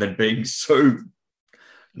supportive, and then being so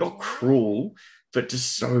not cruel, but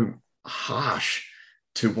just so harsh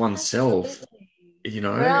to oneself. Absolutely.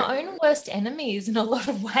 We're our own worst enemies in a lot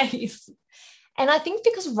of ways. And I think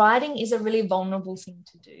because writing is a really vulnerable thing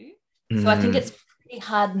to do. So I think it's pretty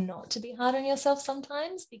hard not to be hard on yourself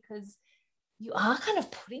sometimes, because you are kind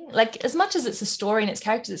of putting, as much as it's a story and its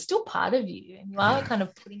characters, it's still part of you, and you are kind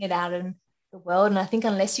of putting it out in the world. And I think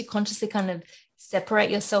unless you consciously kind of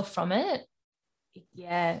separate yourself from it,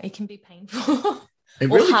 it can be painful.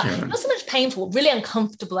 It really can. Not so much painful, really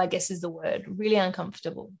uncomfortable, I guess is the word. Really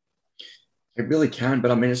uncomfortable. It really can,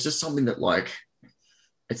 but I mean, it's just something that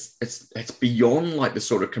it's beyond the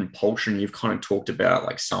sort of compulsion. You've kind of talked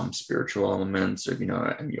about some spiritual elements of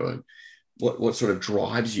and your what sort of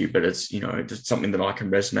drives you, but it's just something that I can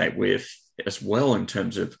resonate with as well, in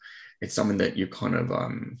terms of it's something that you kind of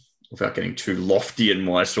without getting too lofty in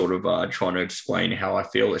my sort of trying to explain how I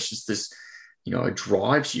feel, it's just this, it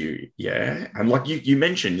drives you. Yeah. And like you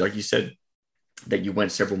mentioned, like you said, that you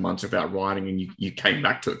went several months without writing and you came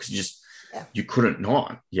back to it because you couldn't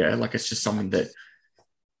not. Yeah. Like it's just something that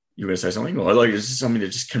you were going to say something, or like it's just something that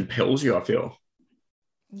just compels you, I feel.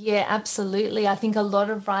 Yeah, absolutely. I think a lot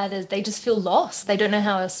of writers, they just feel lost. They don't know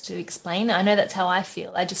how else to explain it. I know that's how I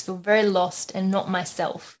feel. I just feel very lost and not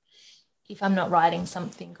myself if I'm not writing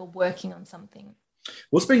something or working on something.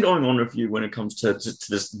 What's been going on with you when it comes to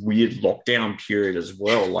this weird lockdown period as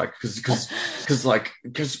well? Like, because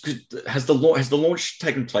has the launch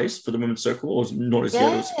taken place for the Women's Circle, or not as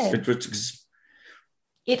yet?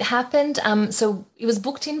 It happened. So it was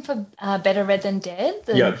booked in for Better Read Than Dead.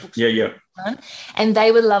 Yeah. And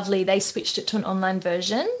they were lovely. They switched it to an online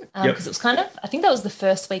version because it was I think that was the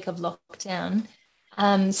first week of lockdown.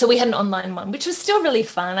 So we had an online one, which was still really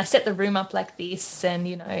fun. I set the room up like this, and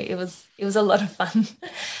it was a lot of fun.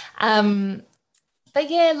 But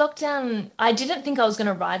yeah, lockdown. I didn't think I was going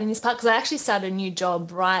to write in this part because I actually started a new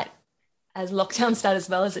job right as lockdown started, as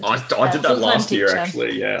well as it. I did that last year,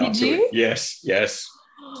 actually. Yeah. Did you? Yes. It's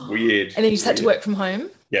weird. And then you just had to work from home.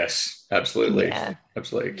 Yes, absolutely. Yeah.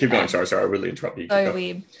 Absolutely. Keep going. Sorry, I really interrupted you. So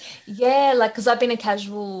weird. Yeah, like because I've been a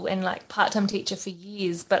casual and like part-time teacher for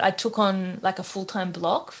years, but I took on like a full-time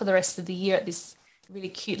block for the rest of the year at this really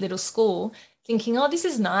cute little school, thinking, oh, this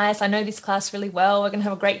is nice. I know this class really well. We're going to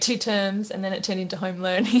have a great 2 terms. And then it turned into home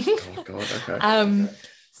learning. Oh, God, okay.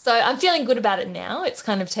 So I'm feeling good about it now. It's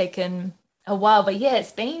kind of taken a while, but yeah,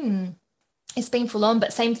 it's been full on.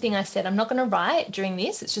 But same thing I said, I'm not going to write during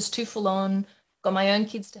this. It's just too full on. Got my own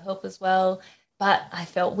kids to help as well. But I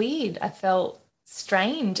felt weird. I felt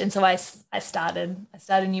strange. And so I started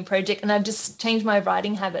a new project, and I've just changed my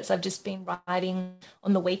writing habits. I've just been writing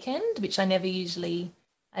on the weekend, which I never usually,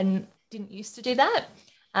 and didn't used to do that.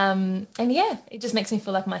 And yeah, it just makes me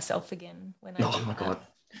feel like myself again when I Oh my God.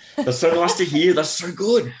 That's so nice to hear. That's so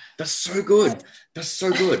good. Seriously,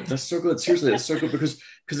 that's so good because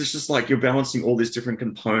it's just like you're balancing all these different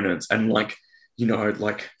components, and like,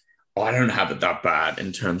 I don't have it that bad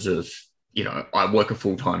in terms of, I work a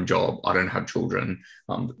full-time job. I don't have children.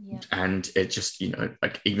 And it just,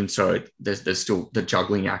 like, even so, there's still the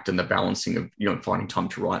juggling act and the balancing of, finding time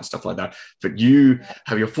to write and stuff like that. But you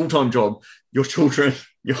have your full-time job, your children,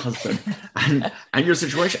 your husband, and your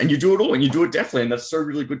situation, and you do it all, and you do it deftly. And that's so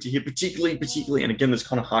really good to hear, particularly. And again, this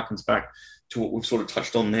kind of harkens back to what we've sort of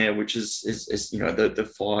touched on there, which is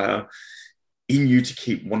the fire in you to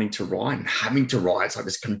keep wanting to write and having to write. It's like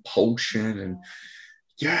this compulsion. And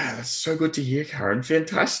yeah, that's so good to hear, Karyn.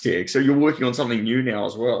 Fantastic. So you're working on something new now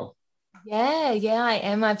as well. Yeah, I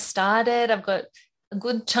am. I've started. I've got a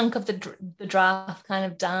good chunk of the draft kind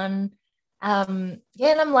of done. And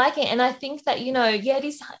I'm liking it. And I think that, it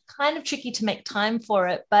is kind of tricky to make time for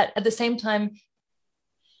it, but at the same time,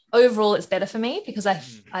 overall, it's better for me because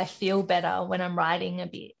I feel better when I'm writing a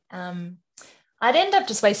bit. I'd end up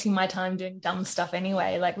just wasting my time doing dumb stuff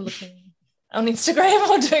anyway, like looking on Instagram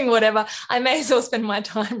or doing whatever. I may as well spend my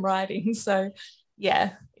time writing. So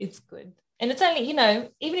yeah, it's good. And it's only,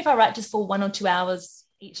 even if I write just for 1 or 2 hours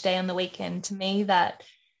each day on the weekend, to me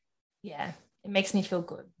it makes me feel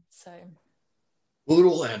good. So. Well, it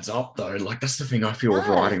all adds up though. Like that's the thing I feel with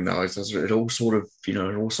writing though, is it all sort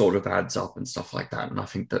of adds up and stuff like that. And I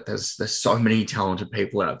think that there's so many talented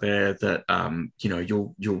people out there that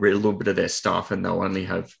you'll read a little bit of their stuff and they'll only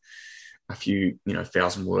have a few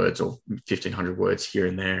 1,000 words or 1,500 words here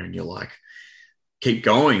and there, and you're like, keep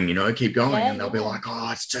going, and they'll be like,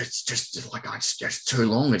 oh, it's just too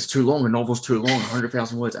long. It's too long. A novel's too long.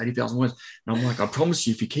 100,000 words, 80,000 words. And I'm like, I promise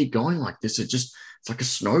you, if you keep going like this, it's like a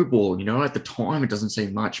snowball. At the time it doesn't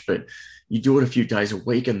seem much, but you do it a few days a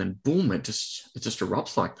week, and then boom, it just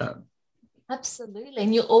erupts like that. Absolutely.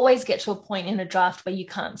 And you'll always get to a point in a draft where you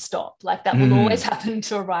can't stop. Like that will always happen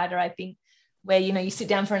to a writer, I think, where you sit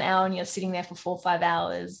down for an hour and you're sitting there for 4 or 5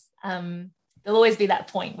 hours. There'll always be that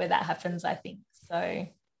point where that happens, I think. So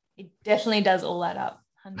it definitely does all that up.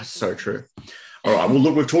 100%. That's so true. All right. Well,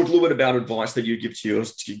 look, we've talked a little bit about advice that you give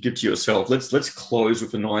to yourself. Let's close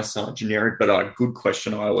with a nice generic but good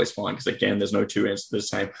question. I always find, because again, there's no two answers the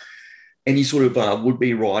same. Any sort of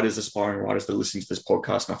would-be writers, aspiring writers that are listening to this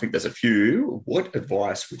podcast, and I think there's a few. What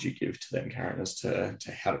advice would you give to them, Karyn, as to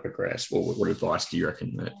how to progress? What advice do you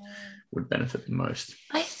reckon that would benefit the most?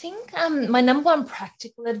 I think my number one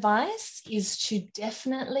practical advice is to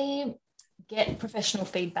definitely get professional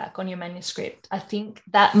feedback on your manuscript. I think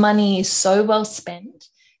that money is so well spent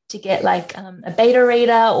to get like a beta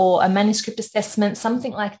reader or a manuscript assessment,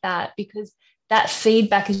 something like that, because that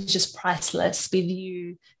feedback is just priceless with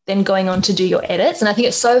you then going on to do your edits. And I think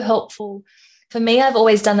it's so helpful. For me, I've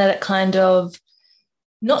always done that at kind of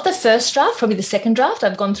not the first draft, probably the second draft.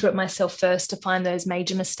 I've gone through it myself first to find those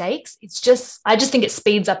major mistakes. I just think it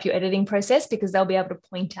speeds up your editing process because they'll be able to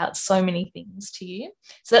point out so many things to you.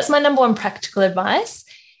 So that's my number one practical advice.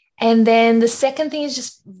 And then the second thing is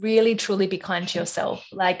just really, truly be kind to yourself.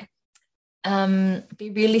 Like,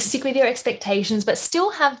 be realistic with your expectations, but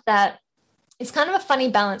still have that. It's kind of a funny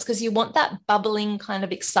balance because you want that bubbling kind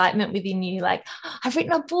of excitement within you. Like, oh, I've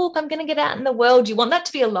written a book, I'm going to get out in the world. You want that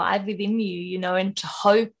to be alive within you, and to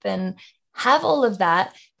hope and have all of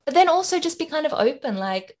that. But then also just be kind of open.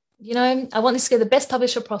 Like, I want this to get the best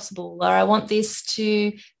publisher possible, or I want this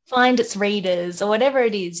to find its readers, or whatever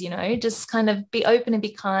it is, just kind of be open and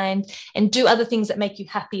be kind and do other things that make you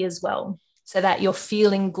happy as well, so that you're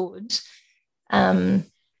feeling good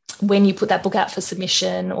when you put that book out for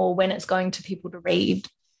submission or when it's going to people to read.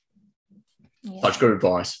 Yeah. Such good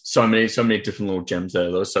advice. So many different little gems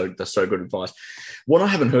there. That's so good advice. What I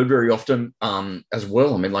haven't heard very often, as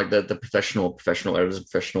well. I mean, like the professional editors,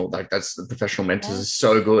 that's the professional mentors is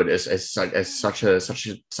so good. It's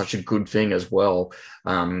such a good thing as well.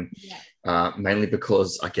 Mainly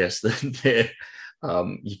because I guess they're.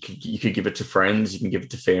 You could give it to friends, you can give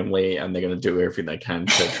it to family, and they're going to do everything they can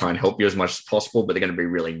to try and help you as much as possible. But they're going to be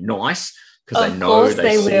really nice because they know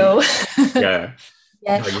they will. Yeah.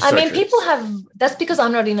 Yeah, no, I mean, people have, that's because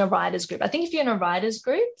I'm not in a writer's group. I think if you're in a writer's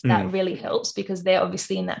group, that really helps because they're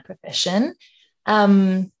obviously in that profession.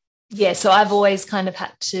 So I've always kind of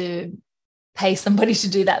had to pay somebody to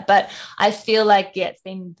do that. But I feel like, it's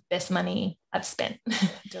been the best money I've spent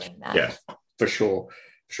doing that. Yeah, for sure.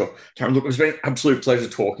 Sure. Karyn, look, it's been an absolute pleasure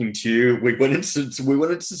talking to you. We went into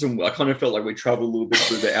some, I kind of felt like we traveled a little bit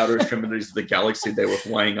through the outer extremities of the galaxy there with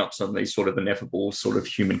weighing up some of these sort of ineffable sort of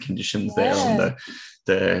human conditions there and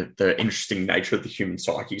the interesting nature of the human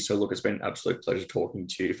psyche. So look, it's been an absolute pleasure talking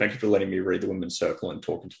to you. Thank you for letting me read The Women's Circle and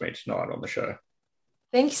talking to me tonight on the show.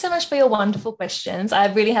 Thank you so much for your wonderful questions. I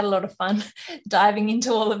really had a lot of fun diving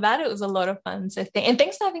into all of that. It was a lot of fun. So and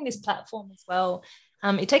thanks for having this platform as well.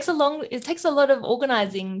 It takes a lot of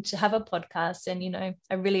organizing to have a podcast, and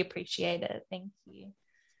I really appreciate it. Thank you.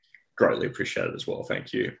 Greatly appreciate it as well.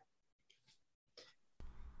 Thank you.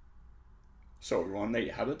 So everyone, there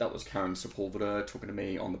you have it. That was Karyn Sepulveda talking to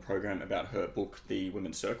me on the program about her book, The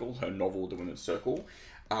Women's Circle, her novel, The Women's Circle.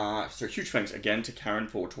 So huge thanks again to Karyn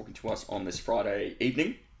for talking to us on this Friday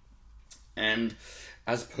evening. And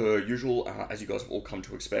as per usual, as you guys have all come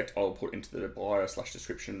to expect, I'll put into the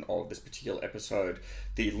bio/description of this particular episode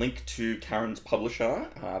the link to Karyn's publisher,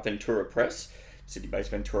 Ventura Press, Sydney-based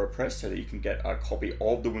Ventura Press, so that you can get a copy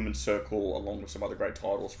of The Women's Circle along with some other great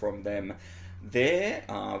titles from them there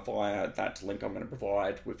via that link I'm going to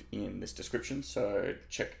provide within this description. So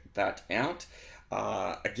check that out.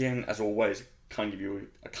 Again, as always, I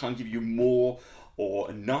can't give you more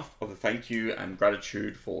or enough of a thank you and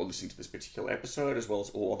gratitude for listening to this particular episode, as well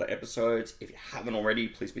as all other episodes. If you haven't already,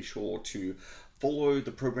 please be sure to follow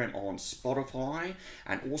the program on Spotify,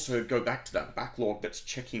 and also go back to that backlog that's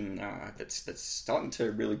that's starting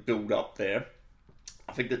to really build up there.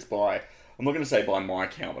 I think that's I'm not going to say by my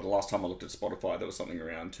count, but the last time I looked at Spotify, there was something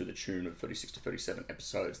around to the tune of 36 to 37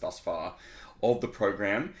 episodes thus far of the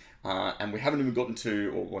program. And we haven't even gotten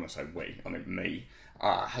to, or when I say we, I mean me,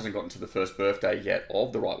 hasn't gotten to the first birthday yet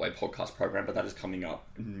of the Right Way podcast program, but that is coming up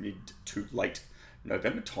mid to late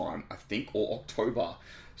November time, I think, or October.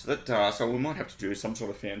 So we might have to do some sort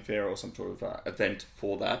of fanfare or some sort of event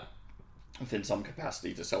for that within some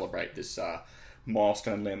capacity to celebrate this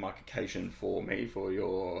milestone landmark occasion for me, for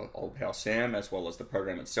your old pal Sam, as well as the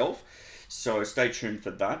program itself. So stay tuned for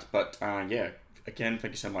that. But again,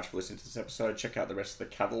 thank you so much for listening to this episode. Check out the rest of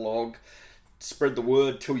the catalogue. Spread the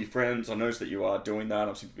word, tell your friends. I noticed that you are doing that.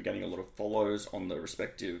 I'm simply getting a lot of follows on the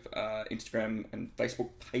respective Instagram and Facebook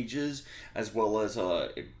pages, as well as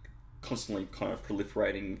constantly kind of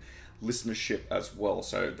proliferating listenership as well.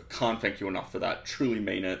 So can't thank you enough for that. Truly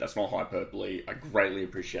mean it. That's not hyperbole. I greatly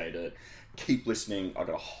appreciate it. Keep listening. I've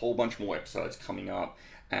got a whole bunch more episodes coming up,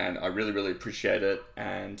 and I really, really appreciate it.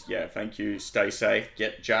 And thank you. Stay safe.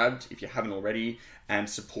 Get jabbed if you haven't already, and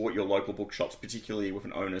support your local bookshops, particularly with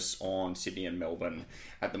an onus on Sydney and Melbourne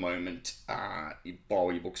at the moment. You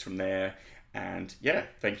borrow your books from there. And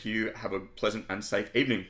thank you. Have a pleasant and safe evening.